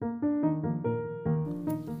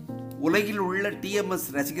உலகில் உள்ள TMS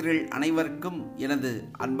ரசிகர்கள் அனைவருக்கும் எனது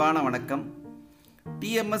அன்பான வணக்கம்.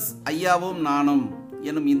 TMS ஐயாவும் நானும்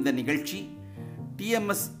எனும் இந்த நிகழ்ச்சி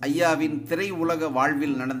TMS ஐயாவின் திரை உலக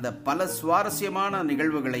வாழ்வில் நடந்த பல சுவாரஸ்யமான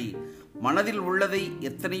நிகழ்வுகளை மனதில் உள்ளதை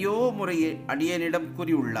எத்தனையோ முறை அடியேனிடம்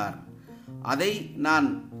கூறியுள்ளார். அதை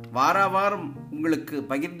நான் வாராவாரம் உங்களுக்கு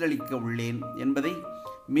பகிர்ந்தளிக்க உள்ளேன் என்பதை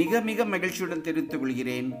மிக மிக மகிழ்ச்சியுடன் தெரிவித்துக்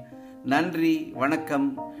கொள்கிறேன். நன்றி,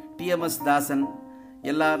 வணக்கம். TMS தாசன்,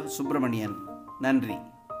 LR சுப்பிரமணியன். நன்றி.